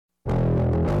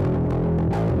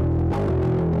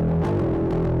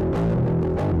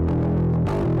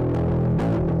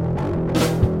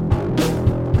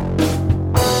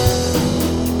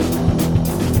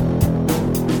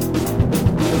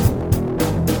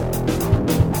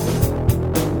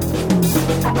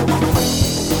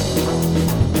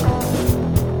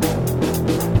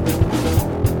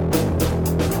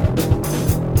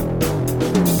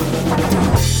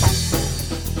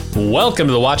Welcome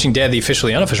to The Watching Dead, the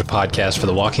officially unofficial podcast for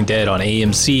The Walking Dead on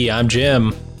AMC. I'm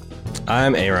Jim.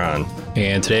 I'm Aaron.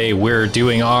 And today we're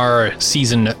doing our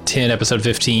Season 10, Episode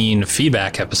 15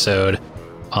 feedback episode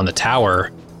on the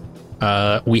tower.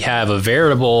 We have a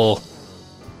veritable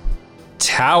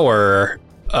tower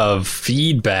of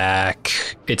feedback.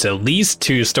 It's at least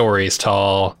 2 stories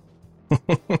tall.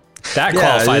 That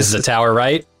qualifies as a tower,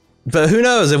 right? But who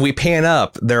knows? If we pan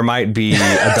up, there might be a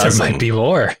dozen. There might be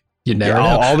more. You never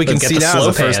know. All we can see now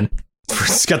is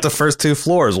it's got the first 2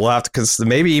 floors. We'll have to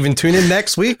maybe even tune in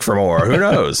next week for more. Who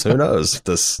knows? Who knows?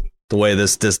 The way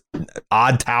this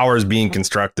odd tower is being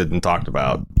constructed and talked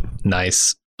about.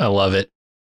 Nice. I love it.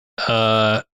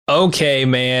 Okay,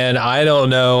 man. I don't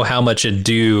know how much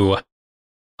ado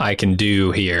I can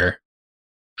do here.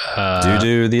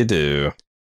 Do.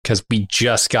 Because we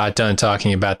just got done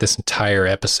talking about this entire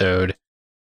episode.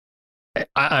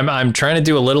 I'm trying to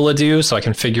do a little ado so I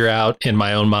can figure out in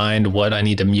my own mind what I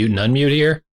need to mute and unmute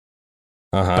here.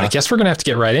 But I guess we're going to have to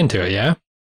get right into it, yeah?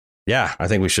 Yeah, I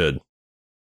think we should.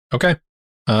 Okay.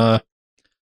 Let's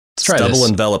try this. Double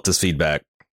envelop this feedback.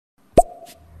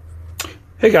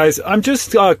 Hey guys, I'm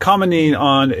just commenting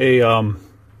on a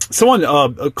someone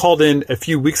called in a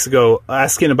few weeks ago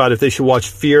asking about if they should watch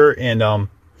Fear and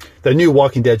the new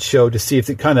Walking Dead show to see if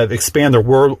they kind of expand their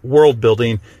world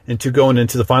building into going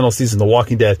into the final season of The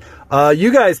Walking Dead.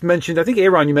 You guys mentioned, I think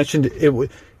Aaron, you mentioned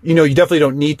it. You definitely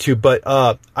don't need to, but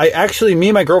me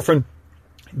and my girlfriend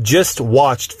just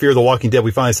watched Fear the Walking Dead. We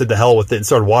finally said the hell with it and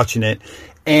started watching it,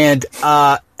 and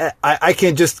I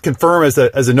can just confirm as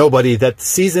a nobody that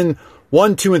season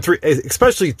 1, 2, and 3,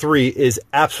 especially 3, is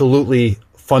absolutely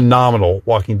phenomenal.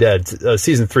 Walking Dead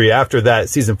season 3. After that,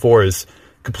 season 4 is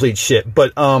complete shit.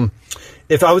 But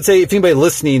if anybody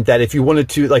listening, that if you wanted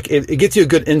to, like, it gets you a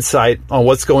good insight on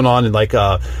what's going on in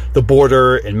the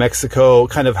border in Mexico,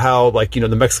 kind of how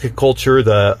the Mexican culture,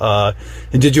 the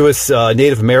indigenous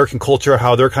Native American culture,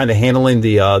 how they're kind of handling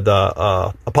the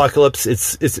apocalypse.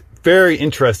 It's very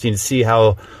interesting to see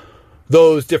how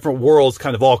those different worlds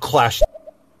kind of all clash.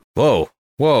 Whoa.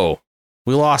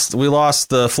 We lost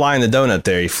the fly in the donut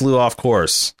there. He flew off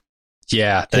course.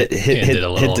 Yeah, hit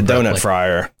the donut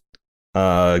fryer.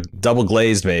 Double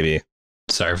glazed, maybe.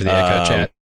 Sorry for the echo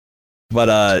chat.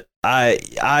 But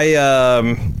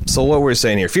so what we're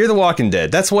saying here, Fear the Walking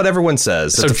Dead. That's what everyone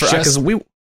says.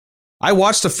 I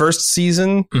watched the first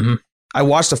season. Mm-hmm. I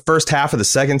watched the first half of the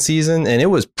second season, and it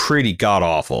was pretty god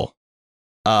awful.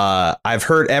 I've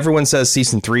heard everyone says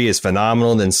season 3 is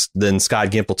phenomenal. Then Scott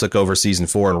Gimple took over season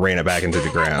 4 and ran it back into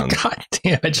the ground. God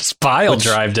damn! I just pile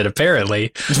drived it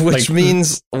apparently, which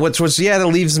that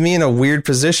leaves me in a weird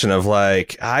position of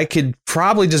I could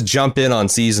probably just jump in on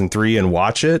season 3 and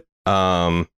watch it.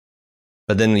 But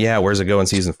then where's it go in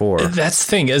season 4? That's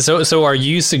the thing. So are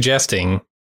you suggesting,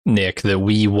 Nick, that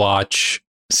we watch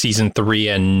season 3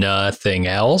 and nothing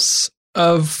else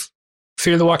of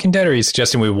Fear the Walking Dead, or are you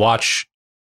suggesting we watch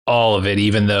all of it,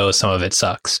 even though some of it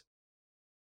sucks?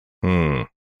 That'd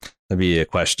be a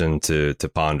question to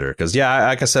ponder. Because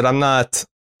like I said, I'm not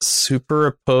super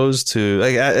opposed to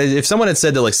if someone had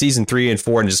said that season 3 and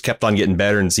 4 and just kept on getting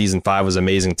better and season 5 was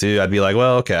amazing too, I'd be like,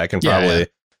 well, okay, I can probably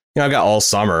I got all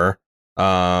summer.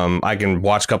 I can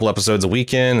watch a couple episodes a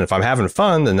weekend, and if I'm having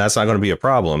fun, then that's not going to be a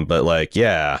problem. But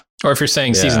or if you're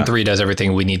saying season 3 does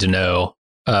everything we need to know,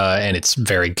 and it's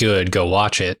very good, go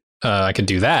watch it. I could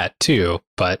do that too,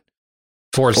 but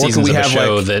 4 seasons of a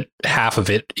show that half of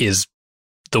it is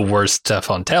the worst stuff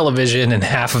on television and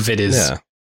half of it is,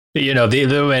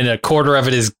 and a quarter of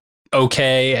it is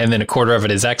okay, and then a quarter of it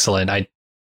is excellent.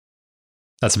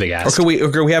 That's a big ask.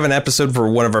 Or could we have an episode for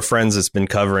one of our friends that's been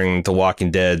covering The Walking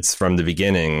Dead from the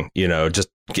beginning? Just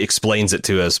explains it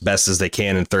to us best as they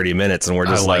can in 30 minutes, and we're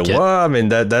just well, I mean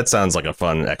that sounds like a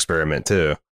fun experiment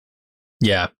too.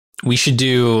 Yeah. We should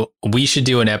do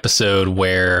an episode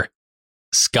where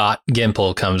Scott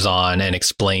Gimple comes on and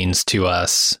explains to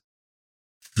us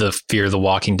the Fear the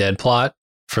Walking Dead plot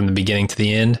from the beginning to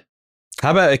the end.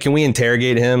 How about, can we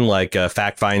interrogate him like a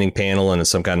fact-finding panel and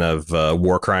some kind of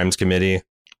war crimes committee?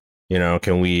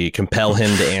 Can we compel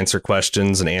him to answer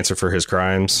questions and answer for his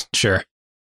crimes? Sure.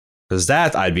 Because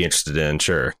that I'd be interested in,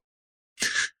 sure.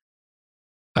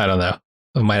 I don't know.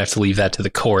 I might have to leave that to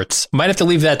the courts. Might have to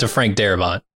leave that to Frank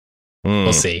Darabont.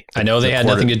 We'll see. I know they had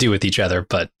nothing to do with each other,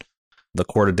 but the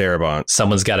court of Darabont.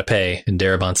 Someone's got to pay, and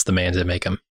Darabont's the man to make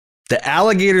them. The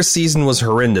alligator season was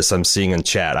horrendous. I'm seeing in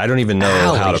chat. I don't even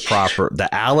know how to proper.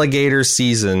 The alligator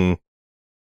season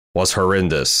was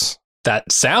horrendous.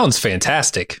 That sounds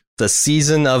fantastic. The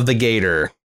season of the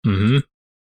gator. Mm-hmm.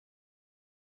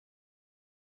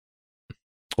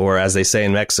 Or as they say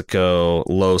in Mexico,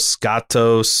 Los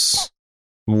Gatos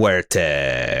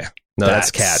Muerte. No, that's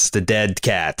cats. The dead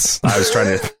cats. I was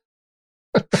trying to...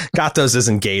 Gatos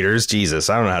isn't gators. Jesus,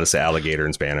 I don't know how to say alligator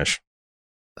in Spanish.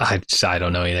 I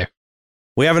don't know either.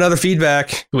 We have another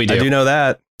feedback. We do. I do know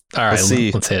that. All right, let's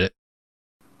hit it.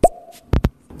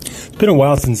 It's been a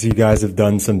while since you guys have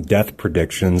done some death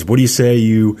predictions. What do you say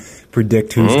you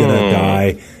predict who's going to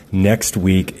die next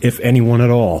week, if anyone at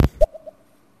all?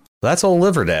 That's old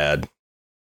Liver Dad.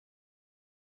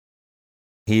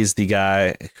 He's the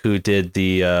guy who did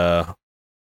the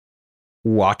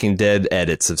Walking Dead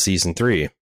edits of season 3,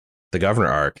 the Governor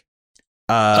arc.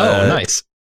 Nice.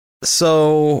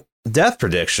 So, death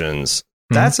predictions.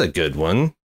 That's a good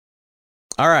one.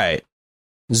 All right.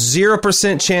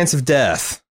 0% chance of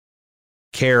death.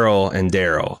 Carol and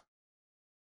Daryl.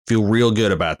 Feel real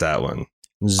good about that one.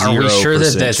 Are we sure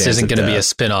that this isn't going to be a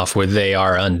spinoff where they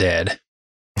are undead?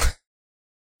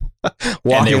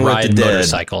 Walking and they ride with the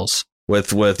motorcycles.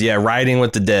 With riding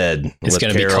with the dead. It's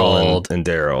going to be called and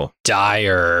Daryl.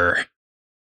 Dire.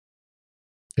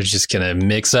 They're just going to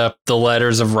mix up the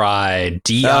letters of ride.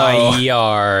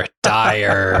 D-I-E-R.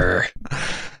 Dire.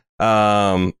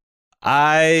 0%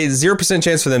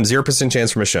 chance for them, 0%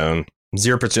 chance for Michonne,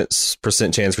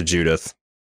 0% chance for Judith.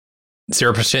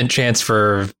 0% chance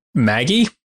for Maggie?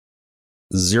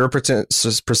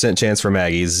 0% chance for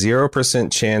Maggie,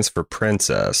 0% chance for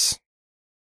Princess.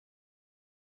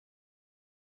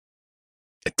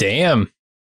 Damn.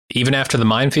 Even after the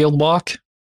minefield walk?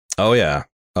 Oh yeah.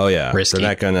 Risky. They're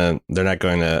not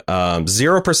gonna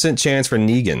 0% chance for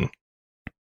Negan.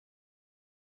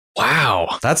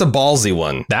 Wow. That's a ballsy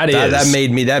one. That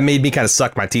made me kind of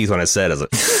suck my teeth when I said it.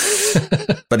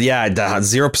 But yeah,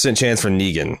 0% chance for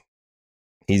Negan.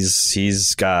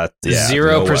 He's got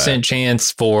 0%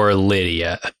 chance for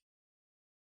Lydia.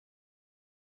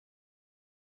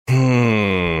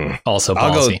 Also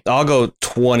ballsy. I'll go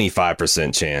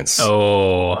 25% chance.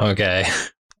 Oh, okay.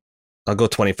 I'll go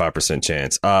 25%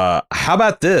 chance. How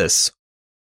about this?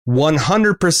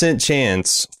 100%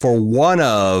 chance for one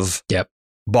of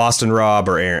Boston Rob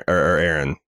or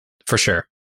Aaron. For sure.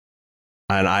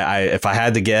 And I if I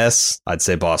had to guess, I'd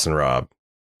say Boston Rob.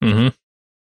 Mm-hmm.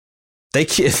 They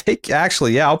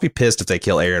actually, I'll be pissed if they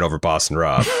kill Aaron over Boston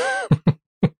Rob.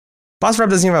 Boston Rob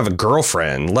doesn't even have a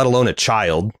girlfriend, let alone a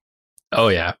child. Oh,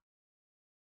 yeah.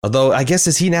 Although, I guess,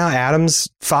 is he now Adam's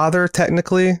father,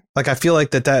 technically? Like, I feel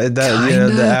like that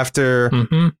after,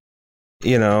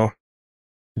 you know,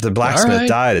 the blacksmith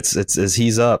died, it's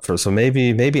he's up for, so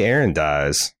maybe Aaron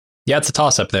dies. Yeah, it's a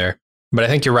toss up there. But I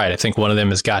think you're right. I think one of them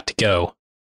has got to go.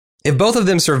 If both of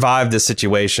them survive this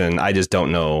situation, I just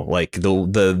don't know. Like,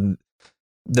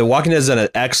 the Walking Dead has done an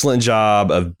excellent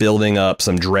job of building up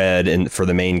some dread for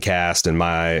the main cast in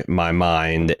my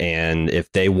mind. And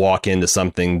if they walk into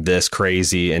something this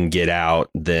crazy and get out,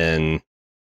 then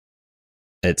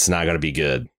it's not going to be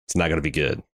good. It's not going to be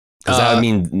good. Because I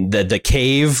mean, the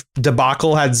cave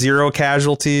debacle had 0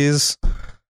 casualties.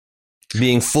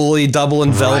 Being fully double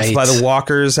enveloped by the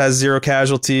walkers has 0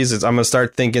 casualties. I'm going to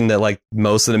start thinking that like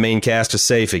most of the main cast are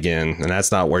safe again. And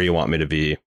that's not where you want me to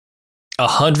be.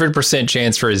 100%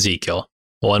 chance for Ezekiel,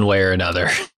 one way or another.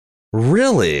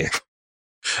 Really?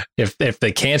 If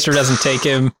the cancer doesn't take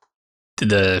him,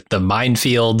 the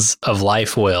minefields of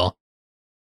life will.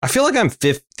 I feel like I'm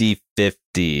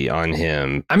 50-50 on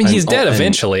him. I mean, he's dead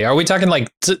eventually. Are we talking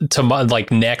like to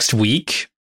like next week?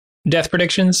 Death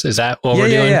predictions? Is that what we're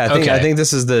doing? Yeah. I think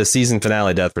this is the season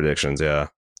finale death predictions. Yeah.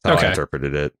 How I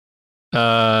interpreted it.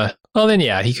 Well, then,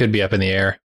 yeah, he could be up in the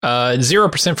air.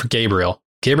 0% for Gabriel.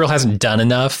 Gabriel hasn't done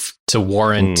enough to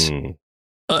warrant,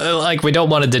 like, we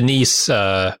don't want a Denise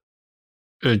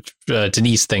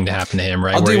thing to happen to him,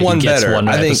 right? I'll do one better. One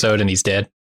episode and he's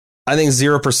dead. I think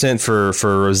 0%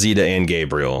 for Rosita and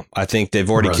Gabriel. I think they've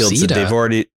already killed.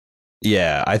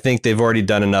 I think they've already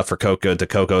done enough for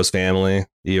Coco's family.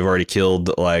 You've already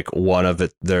killed like one of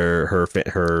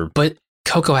her. But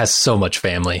Coco has so much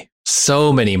family,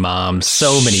 so many moms,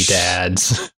 so many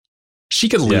dads. She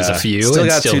could lose a few. Still and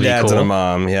got still 2 dads cool. and a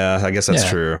mom. Yeah, I guess that's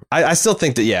true. I still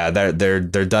think that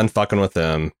they're done fucking with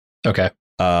them. Okay.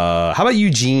 How about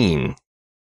Eugene?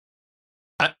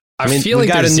 I mean, feel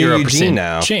like there's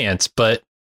 0% chance, but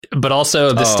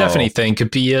also the Stephanie thing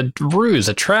could be a ruse,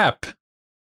 a trap.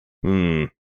 I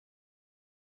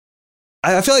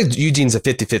feel like Eugene's a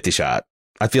 50-50 shot.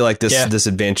 I feel like this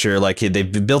adventure, like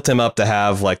they've built him up to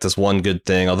have like this one good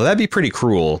thing, although that'd be pretty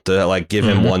cruel to like give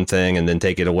him one thing and then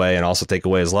take it away and also take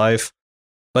away his life.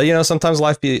 But, you know, sometimes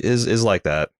life is like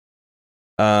that.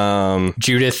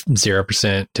 Judith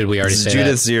 0%. Did we already say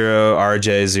Judith that? 0,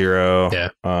 RJ 0. Yeah.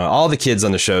 All the kids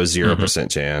on the show 0%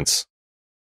 chance.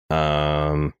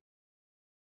 Who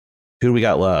do we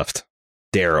got left?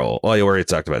 Daryl. Oh, you already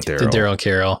talked about Daryl. Daryl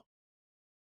Carroll.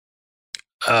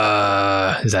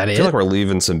 Is that it? I feel like we're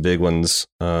leaving some big ones.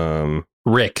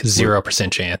 Rick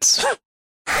 0% chance.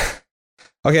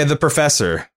 Okay, the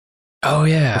professor. Oh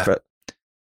yeah.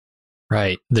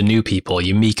 Right. The new people,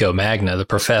 Yumiko, Magna, the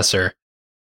professor.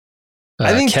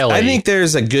 Kelly. I think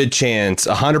there's a good chance,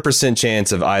 100%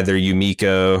 chance of either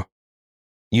Yumika,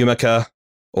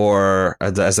 or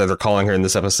as they're calling her in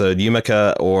this episode,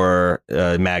 Yumika or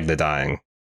Magna dying.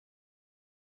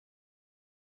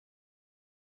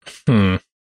 Yeah,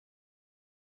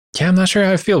 I'm not sure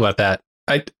how I feel about that.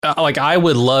 I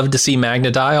would love to see Magna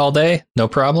die all day, no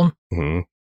problem. Mm-hmm.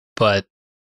 But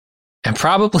and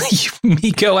probably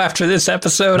Miko after this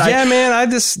episode. Yeah, man,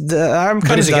 I'm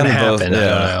kind of going to happen. Both. I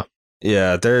don't know.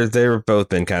 Yeah, they've both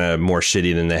been kind of more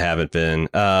shitty than they haven't been.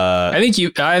 I think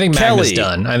Magna's Kelly.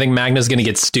 done. I think Magna's going to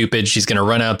get stupid. She's going to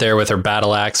run out there with her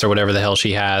battle axe or whatever the hell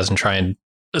she has and try and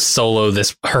solo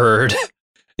this herd.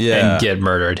 Yeah, and get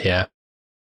murdered. Yeah,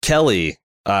 Kelly,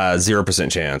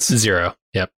 0% chance. 0.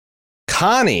 Yep.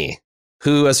 Connie,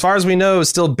 who, as far as we know, is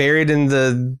still buried in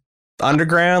the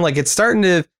underground. Like, it's starting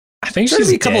to. I think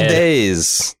she's a couple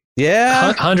days.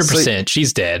 Yeah, 100%.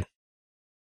 She's dead.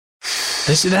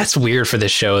 That's weird for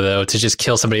this show, though, to just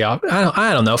kill somebody off.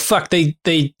 I don't know. Fuck, they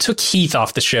took Heath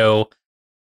off the show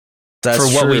for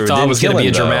what we thought was going to be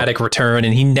a dramatic return,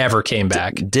 and he never came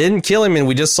back. Didn't kill him, and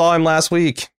we just saw him last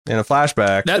week in a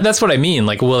flashback. That's what I mean.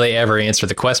 Like, will they ever answer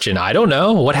the question? I don't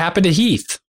know. What happened to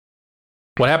Heath?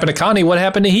 What happened to Connie? What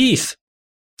happened to Heath?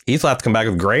 Heath will have to come back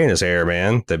with gray in his hair,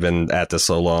 man. They've been at this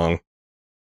so long.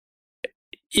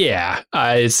 Yeah,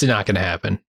 it's not going to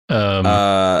happen.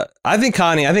 I think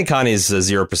Connie's a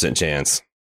 0% chance.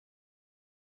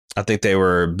 I think they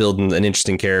were building an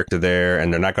interesting character there,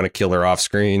 and they're not going to kill her off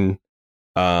screen.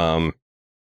 We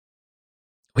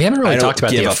haven't really talked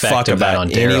about the effect of that on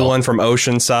Daryl. Anyone from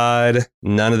Oceanside,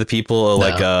 none of the people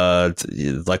like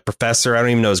Professor. I don't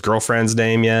even know his girlfriend's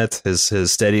name yet. His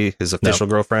official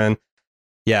girlfriend.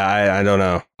 Yeah, I don't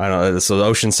know. So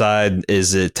Oceanside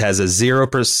has a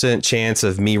 0% chance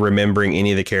of me remembering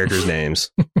any of the characters' names.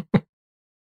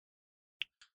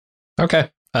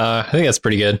 Okay. I think that's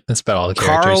pretty good. That's about all the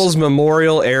characters. Carl's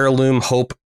Memorial Heirloom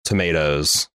Hope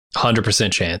tomatoes.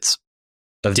 100% chance.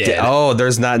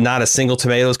 There's not a single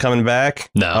tomatoes coming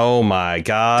back? No. Oh my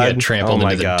God. Get trampled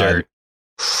into the dirt.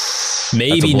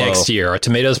 Maybe next year. Are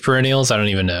tomatoes perennials? I don't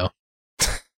even know.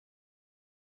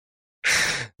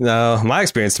 No, my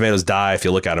experience, tomatoes die if you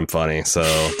look at them funny. So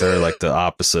they're like the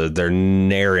opposite. They're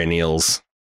perennials.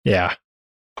 Yeah.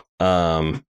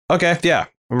 Okay. Yeah.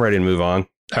 I'm ready to move on.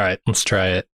 All right. Let's try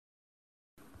it.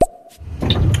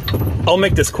 I'll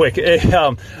make this quick.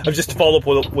 Just to follow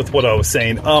up with what I was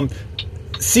saying.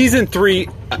 Season 3,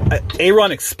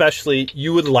 Aaron especially,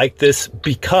 you would like this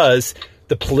because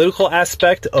the political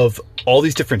aspect of all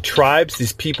these different tribes,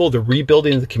 these people, the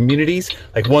rebuilding of the communities.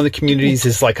 Like one of the communities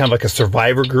is like kind of like a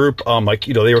survivor group.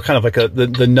 They were kind of like the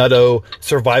Nutto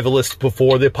survivalists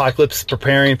before the apocalypse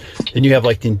preparing. Then you have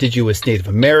like the indigenous Native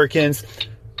Americans.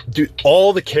 Dude,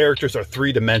 all the characters are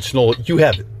 3-dimensional. You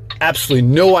have absolutely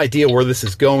no idea where this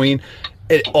is going.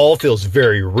 It all feels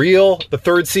very real. The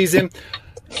third season,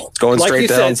 going straight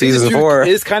down season 4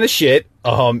 is kind of shit.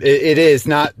 It is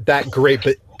not that great,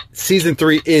 but season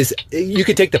 3 is. You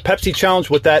could take the Pepsi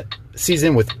challenge with that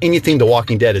season with anything The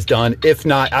Walking Dead has done. If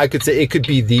not, I could say it could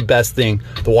be the best thing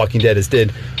The Walking Dead has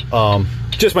did.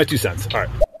 Just my 2 cents. All right.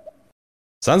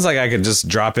 Sounds like I could just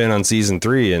drop in on season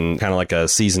 3 and kind of like a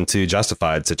season 2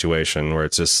 Justified situation where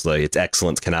it's just like its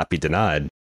excellence cannot be denied.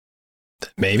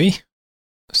 Maybe.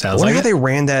 Sounds I like wonder how they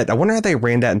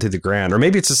ran that into the ground. Or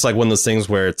maybe it's just like one of those things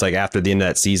where it's like after the end of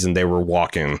that season, they were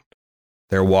walking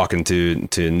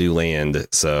to new land.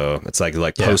 So it's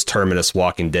like post-terminus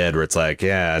Walking Dead where it's like,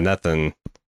 yeah, nothing.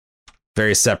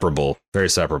 Very separable. Very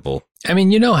separable. I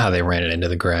mean, you know how they ran it into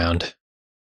the ground.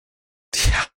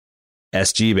 Yeah.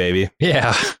 SG, baby.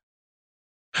 Yeah.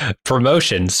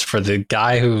 Promotions for the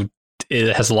guy who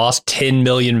has lost 10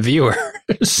 million viewers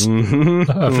of this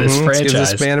franchise.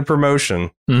 Gives this man a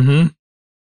promotion. Mm-hmm.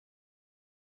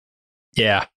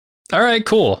 Yeah. All right,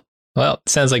 cool. Well, it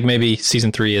sounds like maybe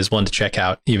season 3 is one to check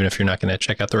out, even if you're not going to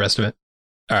check out the rest of it.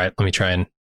 All right, let me try and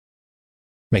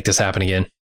make this happen again.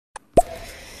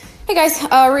 Hey guys,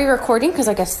 re-recording because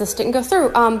I guess this didn't go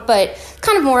through, but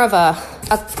kind of more of a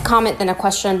comment than a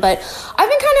question. But I've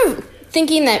been kind of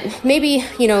thinking that maybe,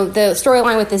 the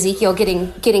storyline with Ezekiel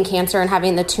getting cancer and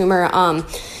having the tumor,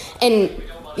 and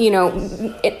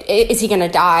is he going to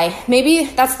die? Maybe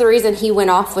that's the reason he went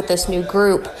off with this new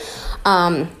group.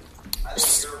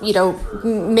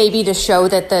 Maybe to show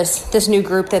that this new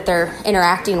group that they're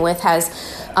interacting with has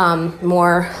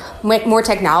more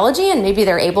technology, and maybe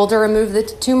they're able to remove the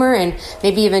tumor and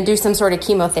maybe even do some sort of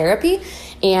chemotherapy,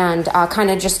 and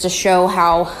kind of just to show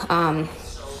how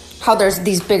there's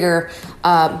these bigger,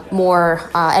 more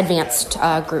advanced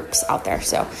groups out there.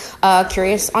 So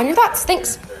curious on your thoughts.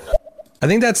 Thanks. I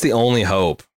think that's the only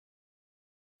hope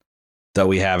that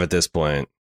we have at this point.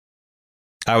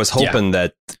 I was hoping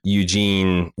that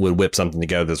Eugene would whip something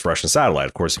together, this Russian satellite.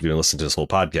 Of course, if you've been listening to this whole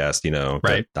podcast,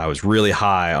 right. I was really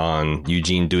high on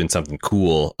Eugene doing something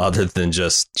cool other than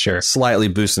just slightly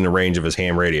boosting the range of his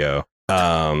ham radio.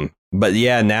 But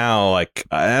yeah, now and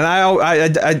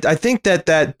I think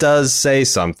that does say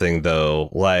something, though.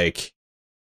 Like,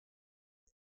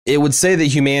 it would say that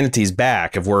humanity's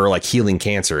back if we're like healing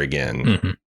cancer again.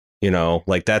 Mm-hmm.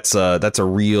 Like that's a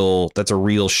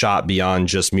real shot beyond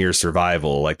just mere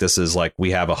survival. Like, this is like,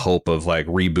 we have a hope of like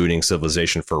rebooting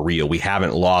civilization for real. We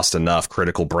haven't lost enough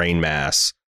critical brain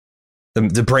mass.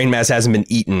 The brain mass hasn't been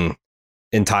eaten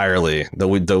entirely,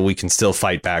 though we can still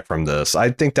fight back from this.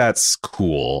 I think that's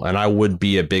cool, and I would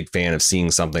be a big fan of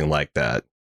seeing something like that.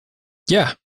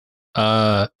 Yeah.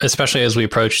 Especially as we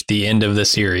approach the end of the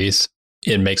series,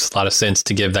 it makes a lot of sense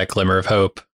to give that glimmer of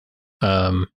hope.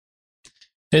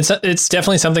 It's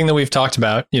definitely something that we've talked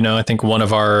about. I think one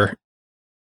of our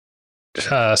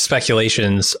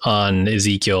speculations on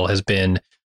Ezekiel has been,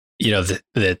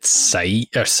 that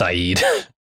Saeed,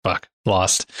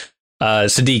 lost.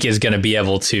 Sadiq is going to be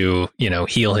able to,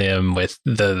 heal him with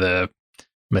the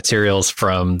materials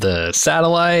from the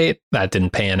satellite. That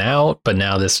didn't pan out, but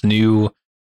now this new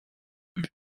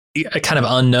kind of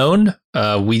unknown.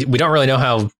 We don't really know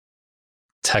how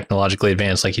technologically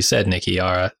advanced, like you said, Nikki,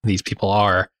 these people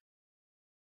are.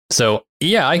 So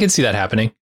yeah, I could see that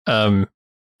happening. You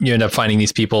end up finding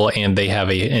these people and they have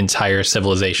an entire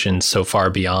civilization so far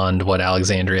beyond what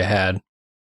Alexandria had.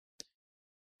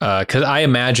 Because I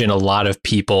imagine a lot of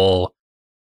people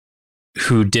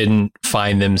who didn't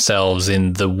find themselves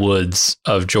in the woods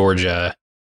of Georgia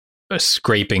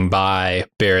scraping by,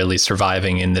 barely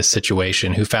surviving in this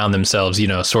situation, who found themselves,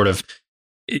 sort of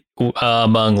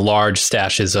among large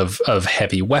stashes of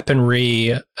heavy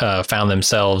weaponry, found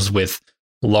themselves with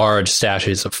large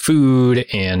stashes of food,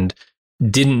 and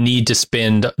didn't need to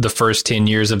spend the first 10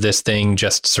 years of this thing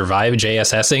just survive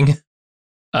JSSing,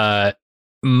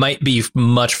 might be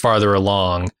much farther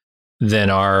along than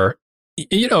our,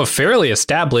 fairly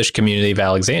established community of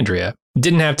Alexandria.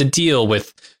 Didn't have to deal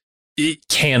with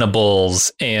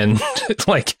cannibals and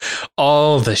like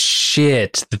all the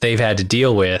shit that they've had to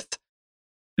deal with.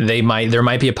 There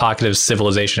might be a pocket of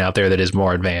civilization out there that is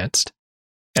more advanced,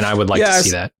 and I would like to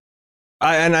see that.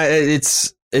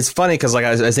 It's funny because like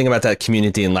I was thinking about that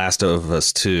community in Last of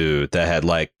Us 2 that had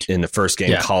like in the first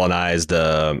game colonized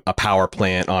a power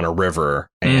plant on a river,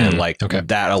 and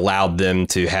that allowed them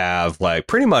to have like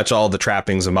pretty much all the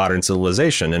trappings of modern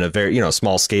civilization in a very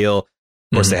small scale.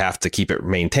 Of course, they have to keep it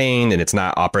maintained, and it's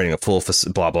not operating at full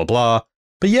blah blah blah.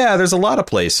 But yeah, there's a lot of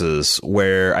places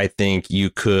where I think you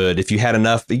could, if you had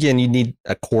enough. Again, you need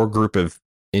a core group of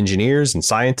engineers and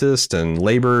scientists and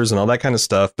laborers and all that kind of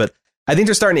stuff. But I think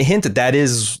they're starting to hint that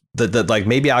is that like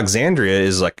maybe Alexandria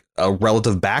is like a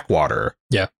relative backwater.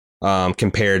 Yeah.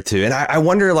 Compared to, and I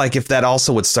wonder like if that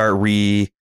also would start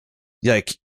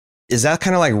is that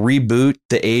kind of like reboot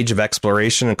the age of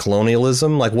exploration and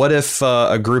colonialism? Like, what if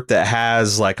a group that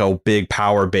has like a big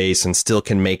power base and still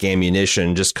can make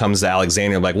ammunition just comes to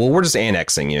Alexandria like, well, we're just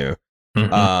annexing you.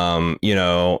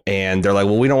 Mm-hmm. And they're like,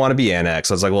 well, we don't want to be annexed.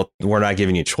 So I was like, well, we're not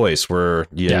giving you choice.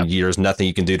 There's nothing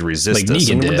you can do to resist like us.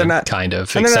 Negan did, they're not kind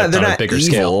of, except on a bigger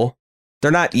scale.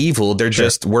 They're not evil. They're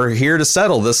just, we're here to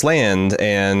settle this land,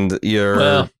 and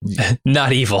you're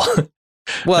not evil.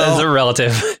 Well, that's a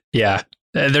relative. Yeah.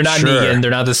 They're not Negan. They're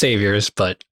not the saviors,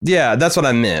 but yeah, that's what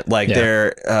I meant. Like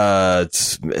they're,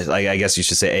 I guess you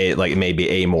should say, like it may be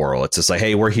amoral. It's just like,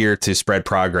 hey, we're here to spread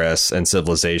progress and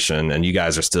civilization, and you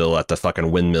guys are still at the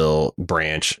fucking windmill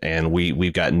branch, and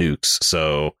we've got nukes,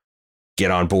 so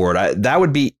get on board. That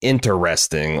would be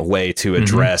interesting way to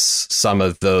address some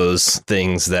of those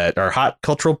things that are hot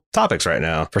cultural topics right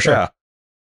now, for sure.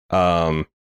 Yeah.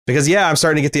 Because I'm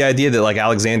starting to get the idea that like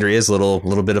Alexandria is a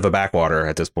little bit of a backwater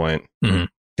at this point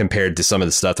compared to some of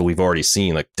the stuff that we've already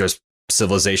seen. Like there's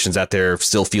civilizations out there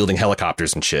still fielding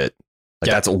helicopters and shit.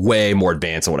 Like that's way more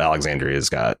advanced than what Alexandria's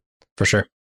got, for sure.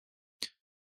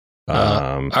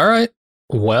 All right.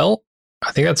 Well,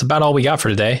 I think that's about all we got for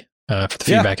today for the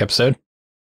feedback episode.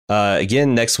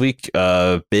 again, next week,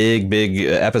 big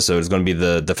episode is going to be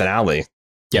the finale.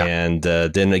 Yeah. And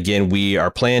then again,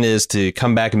 our plan is to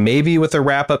come back maybe with a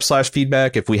wrap up /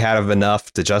 feedback if we have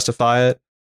enough to justify it.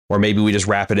 Or maybe we just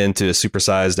wrap it into a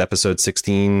supersized episode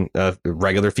 16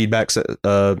 regular feedback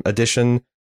edition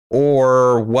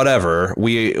or whatever.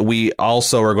 We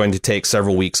also are going to take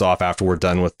several weeks off after we're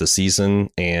done with the season.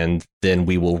 And then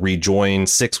we will rejoin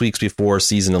 6 weeks before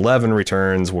season 11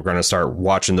 returns. We're going to start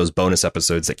watching those bonus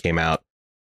episodes that came out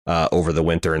over the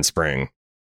winter and spring.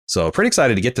 So pretty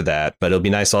excited to get to that. But it'll be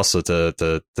nice also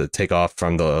to take off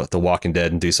from the Walking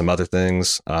Dead and do some other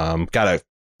things. Got a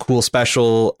cool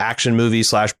special action movie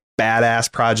 /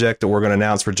 badass project that we're going to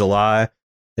announce for July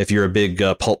if you're a big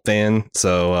Pulp fan.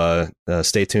 So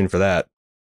stay tuned for that.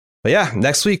 But yeah,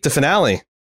 next week, the finale.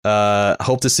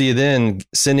 Hope to see you then.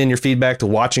 Send in your feedback to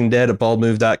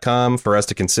watchingdead@baldmove.com for us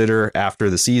to consider after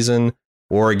the season.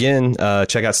 Or again,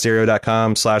 check out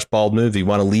stereo.com/baldmove if you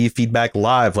want to leave feedback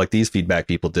live like these feedback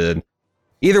people did.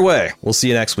 Either way, we'll see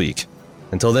you next week.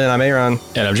 Until then, I'm Aaron.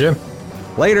 And I'm Jim.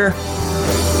 Later.